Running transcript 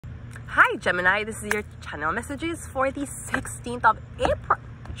Hi Gemini, this is your channel messages for the 16th of April.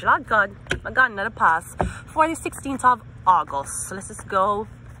 July God, my God, another pass. For the 16th of August. So let's just go.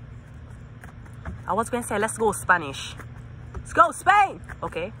 I was going to say, let's go Spanish. Let's go Spain.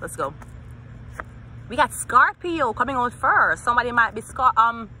 Okay, let's go. We got Scorpio coming out first. Somebody might be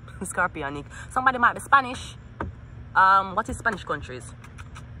Scorpio, Nick. Somebody might be Spanish. What is Spanish countries?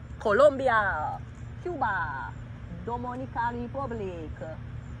 Colombia, Cuba, Dominican Republic.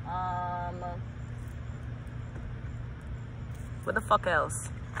 What the fuck else?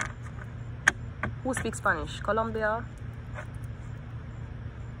 Who speaks Spanish? Colombia,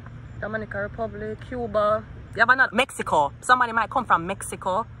 Dominican Republic, Cuba. You have another Mexico. Somebody might come from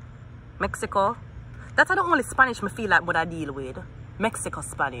Mexico. Mexico. That's the only Spanish me feel like what I deal with. Mexico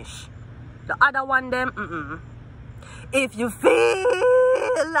Spanish. The other one them, If you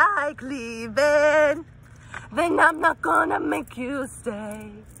feel like leaving, then I'm not gonna make you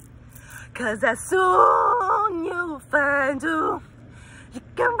stay. Cause as soon you find you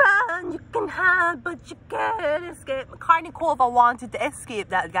can run, you can hide, but you can't escape. Carnicova wanted to escape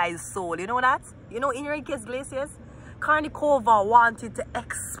that guy's soul. You know that? You know Enrique Iglesias? Carnicova wanted to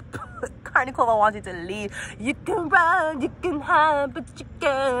Carnicova wanted to leave. You can run, you can hide, but you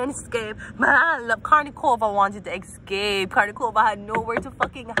can't escape. My love, Carnicova wanted to escape. Carnicova had nowhere to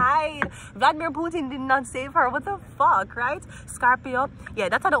fucking hide. Vladimir Putin did not save her. What the fuck, right? Scorpio. Yeah,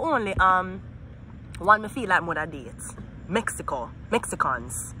 that's the only one me feel like more dates. Mexico.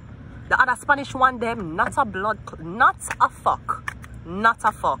 Mexicans. The other Spanish one, them not a blood, not a fuck. Not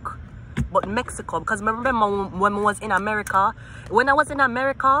a fuck. But Mexico, because I remember when I was in America. When I was in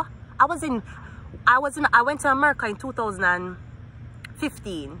America, I went to America in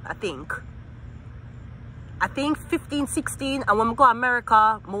 2015, I think 15, 16, and when I go to America,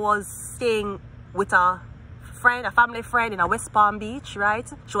 I was staying with a family friend in a West Palm Beach, right?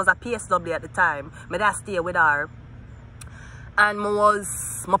 She was a PSW at the time. My dad stayed with her. And I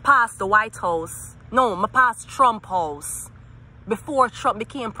passed the White House. No, I passed Trump house. Before Trump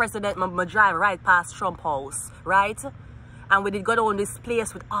became president, I drive right past Trump house, right? And we did go down this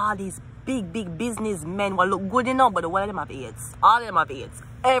place with all these big businessmen who look good enough, but all of them have AIDS. All of them have AIDS.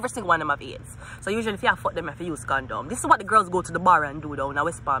 Every single one of them have AIDS. So usually if you have fuck them, if you use condom. This is what the girls go to the bar and do down at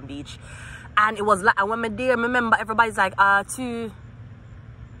West Palm Beach. And it was like, and when I'm there, I remember everybody's like,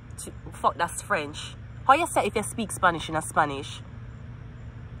 fuck, that's French. How you say if you speak Spanish in a Spanish?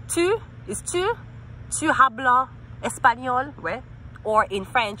 Tu habla espagnol, right? Or in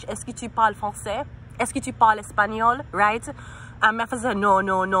French, est-ce que tu parles français? Est-ce que tu parles espagnol, right? And I said, no.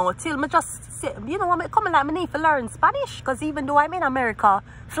 Till me just say, you know, I'm coming like, I need to learn Spanish. Because even though I'm in America,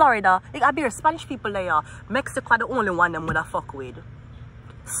 Florida, I be Spanish people there. Mexico, the only one them would I fuck with.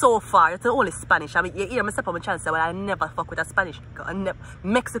 So far, it's the only Spanish. I mean, you hear me step on my chance, well, I never fuck with a Spanish.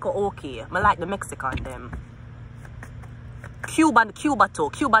 Mexico, okay. I like the Mexican them. Cuba too.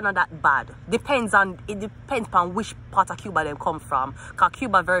 Cuba not that bad. It depends on which part of Cuba they come from. Because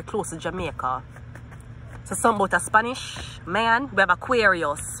Cuba very close to Jamaica. So something about a Spanish man. We have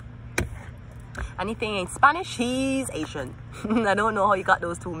Aquarius. Anything ain't Spanish, he's Asian. I don't know how you got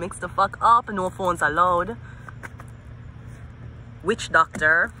those two mixed the fuck up. No phones allowed. Witch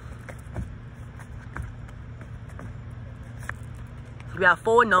doctor. We have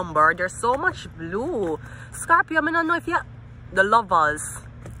phone number. There's so much blue. Scorpio, I don't know if you the lovers.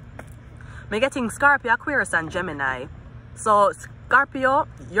 I'm getting Scorpio, Aquarius, and Gemini. So Scorpio,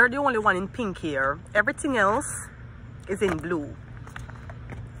 you're the only one in pink here. Everything else is in blue.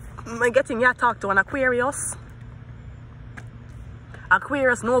 I'm getting you talk to an Aquarius.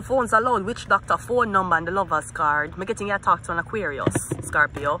 Aquarius, no phones allowed. Witch doctor, phone number, and the lovers card. I'm getting you talk to an Aquarius,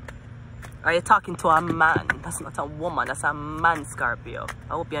 Scorpio. Are you talking to a man? That's not a woman, that's a man, Scorpio.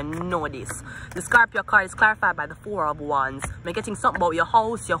 I hope you know this. The Scorpio card is clarified by the Four of Wands. I'm getting something about your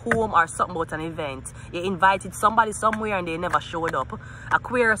house, your home, or something about an event. You invited somebody somewhere and they never showed up.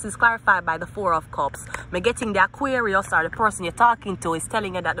 Aquarius is clarified by the Four of Cups. I'm getting the Aquarius or the person you're talking to is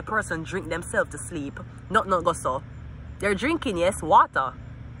telling you that the person drink themselves to sleep. Not go so. They're drinking, yes, water.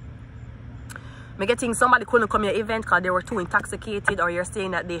 I'm getting somebody couldn't come to your event because they were too intoxicated, or you're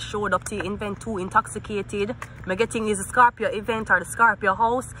saying that they showed up to your event too intoxicated. I'm getting is the Scorpio event or the Scorpio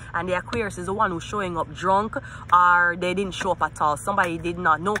house, and the Aquarius is the one who's showing up drunk, or they didn't show up at all. Somebody did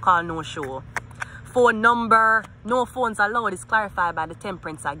not, no call, no show. Phone number, no phones allowed is clarified by the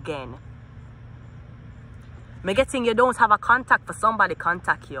Temperance again. I'm getting you don't have a contact for somebody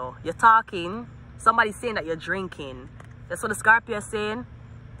contact you. You're talking, somebody's saying that you're drinking. That's what the Scorpio is saying.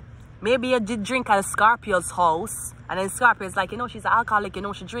 Maybe you did drink at Scorpio's house, and then Scorpio's like, you know, she's an alcoholic, you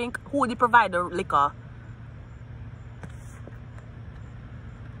know, she drink. Who would you provide the liquor?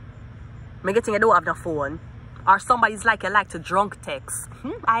 Me getting you don't have the phone. Or somebody's like you like to drunk text.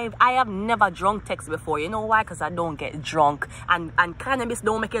 I have never drunk text before. You know why? Because I don't get drunk. And cannabis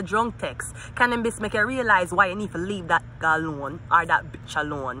don't make you drunk text. Cannabis make you realize why you need to leave that guy alone or that bitch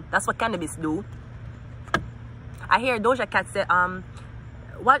alone. That's what cannabis do. I hear Doja Cat say,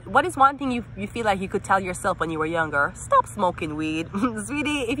 what is one thing you feel like you could tell yourself when you were younger? Stop smoking weed.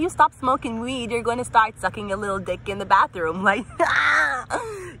 Sweetie, if you stop smoking weed, you're going to start sucking your little dick in the bathroom. Like,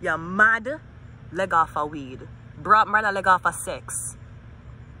 you're mad. Leg off of weed. Bruh, rather leg off of sex.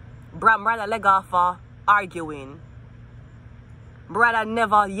 Bruh, rather leg off of arguing. Brother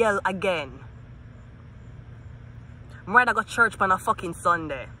never yell again. Rather go church on a fucking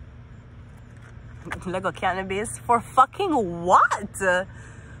Sunday. Lego cannabis for fucking what?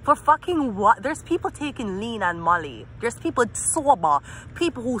 For fucking what? There's people taking lean and molly. There's people sober.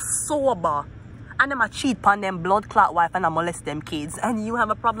 People who sober. And them a cheat on them blood clot wife and a molest them kids. And you have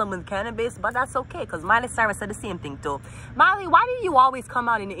a problem with cannabis, but that's okay, because Miley Cyrus said the same thing too. Miley, why do you always come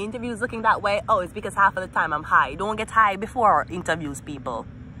out in the interviews looking that way? Oh, it's because half of the time I'm high. Don't get high before interviews, people.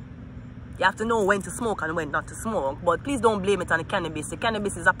 You have to know when to smoke and when not to smoke. But please don't blame it on the cannabis. The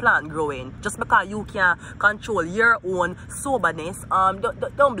cannabis is a plant growing. Just because you can control your own soberness,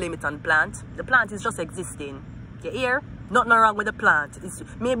 don't blame it on the plant. The plant is just existing. You hear? Nothing wrong with the plant.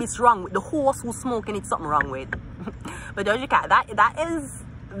 Maybe it's wrong with the horse who's smoking it, something wrong with. But Doja Cat, that is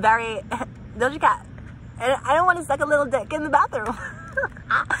very... Doja Cat, I don't want to suck a little dick in the bathroom.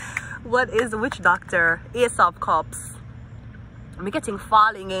 What is Witch Doctor? Ace of Cups. I'm getting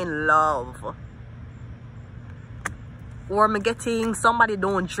falling in love. Or I'm getting somebody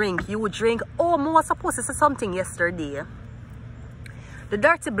don't drink, you drink. Oh, I was supposed to say something yesterday. The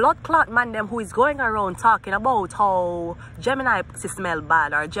dirty blood clot man them who is going around talking about how Gemini pussy smell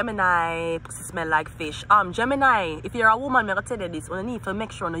bad or Gemini pussy smell like fish. Gemini, if you're a woman, I'm gonna tell you this, you need to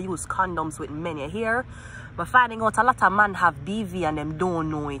make sure you use condoms with men, you hear? But finding out a lot of men have BV and them don't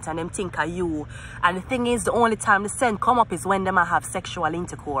know it and them think of you. And the thing is, the only time the scent come up is when them have sexual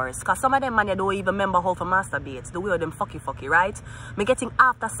intercourse. Because some of them man, you don't even remember how to masturbate. The way of them fucky, right? Me getting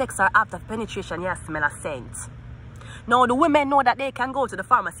after sex or after penetration, you smell a scent. Now, the women know that they can go to the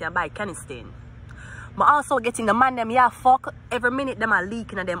pharmacy and buy canistin. But also getting the man them, yeah, fuck. Every minute them are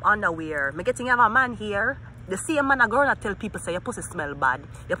leaking in them underwear. Me getting have a man here. The same man a girl that tell people say your pussy smell bad.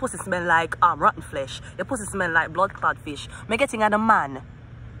 Your pussy smell like rotten flesh. Your pussy smell like blood clot fish. Me getting at the man.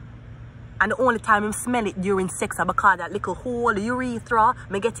 And the only time him smell it during sex is because that little hole, the urethra,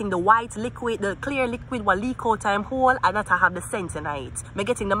 me getting the white liquid, the clear liquid will leak out time hole, and that I have the scent in it. Me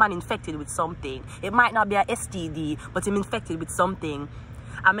getting the man infected with something. It might not be a STD, but him infected with something.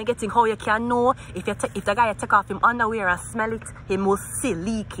 And me getting how you can know if the guy take off him underwear and smell it, he must see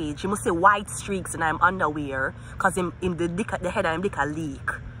leakage. He must see white streaks in him underwear, cause the head of him dick a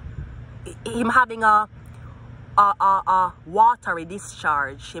leak. Him having a watery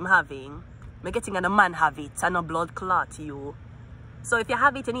discharge. Him having. Me getting and the man have it and a blood clot you. So if you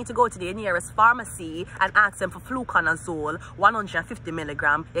have it, you need to go to the nearest pharmacy and ask them for fluconazole 150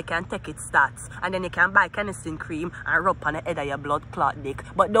 milligram. You can take it stats. And then you can buy canistin cream and rub on the head of your blood clot dick.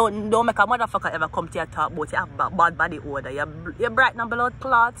 But don't make a motherfucker ever come to your talk about you have bad body odor. You're bright no blood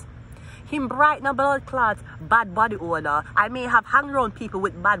clot. Him bright no blood clot, bad body odor. I may have hang around people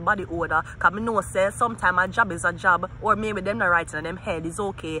with bad body odor, cause me know say sometimes a job is a job, or maybe them not right in them head is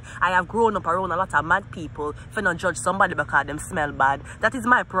okay. I have grown up around a lot of mad people for not judge somebody because them smell bad. That is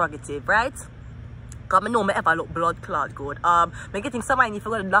my prerogative, right? Cause me know me ever look blood clot good. Me getting somebody need to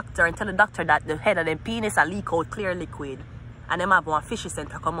go to the doctor and tell the doctor that the head of them penis a leak out clear liquid. And them have one fishy scent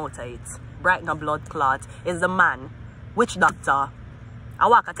to come out of it. Bright no blood clot is the man. Witch doctor? I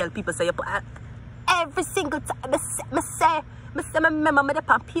walk and tell people say you put every single time I remember me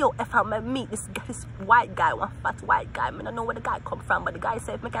the pure if I meet this white guy, one fat white guy. I don't know where the guy come from, but the guy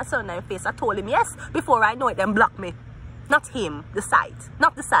said make a son in face. I told him yes. Before I know it, them block me. Not him, the site.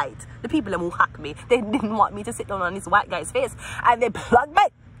 Not the site. The people who hack me. They didn't want me to sit down on this white guy's face. And they blocked me.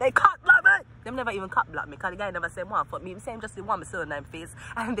 They can't block me. Them never even cut block me because the guy never said one for me. He said just the one my surname face.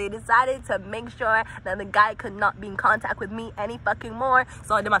 And they decided to make sure that the guy could not be in contact with me any fucking more.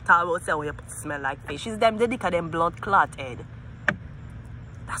 So them a talk about say, oh, you smell like fish. It's them, they dick of them blood clot head.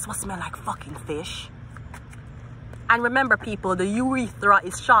 That's what smell like fucking fish. And remember people, the urethra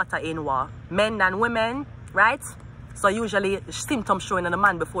is shorter in what? Men than women, right? So usually symptoms showing in the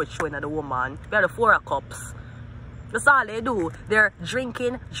man before it's showing in the woman. We are the 4 cups. That's all they do. They're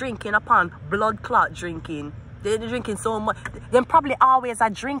drinking upon blood clot drinking. They're drinking so much. Them probably always a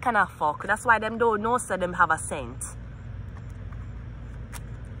drink and a fuck. That's why them don't know so them have a scent.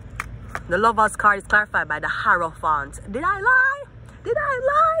 The lover's card is clarified by the Hierophant. Did I lie? Did I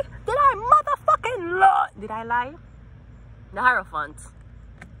lie? Did I Did I lie? The Hierophant.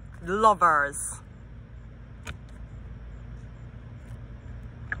 The Lovers.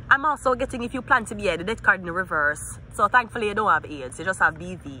 I'm also getting, if you plan to be here, the death card in the reverse. So thankfully you don't have AIDS. You just have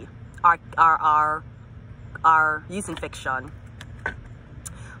BV or yeast infection.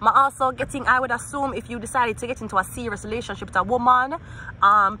 I'm also getting, I would assume, if you decided to get into a serious relationship with a woman,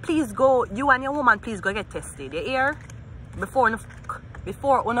 please go, you and your woman, please go get tested. You hear? Before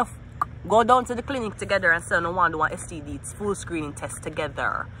go down to the clinic together and say no one do an STD full screening test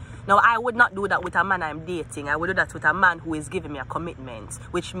together. Now, I would not do that with a man I'm dating. I would do that with a man who is giving me a commitment,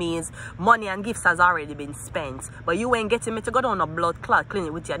 which means money and gifts has already been spent. But you ain't getting me to go down a blood clot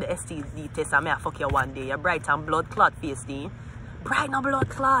clinic with you at the STD test and me I fuck you one day. You're bright and blood clot face, D. Bright no blood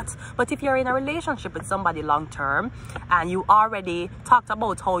clot. But if you're in a relationship with somebody long term and you already talked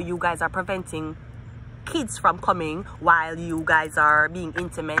about how you guys are preventing kids from coming while you guys are being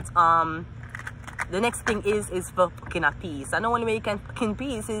intimate, the next thing is for fucking a peace. And the only way you can fucking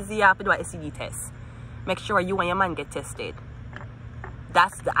peace is you have to do a STD test. Make sure you and your man get tested.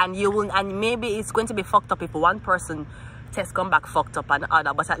 And maybe it's going to be fucked up if one person test come back fucked up and the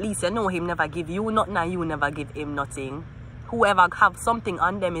other, but at least you know him never give you nothing and you never give him nothing. Whoever have something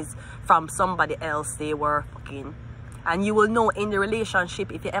on them is from somebody else they were fucking. And you will know in the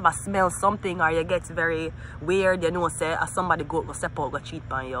relationship if you ever smell something or you get very weird, you know, say somebody go step out, go cheat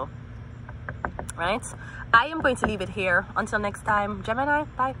on you. Right? I am going to leave it here. Until next time, Gemini,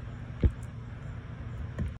 bye.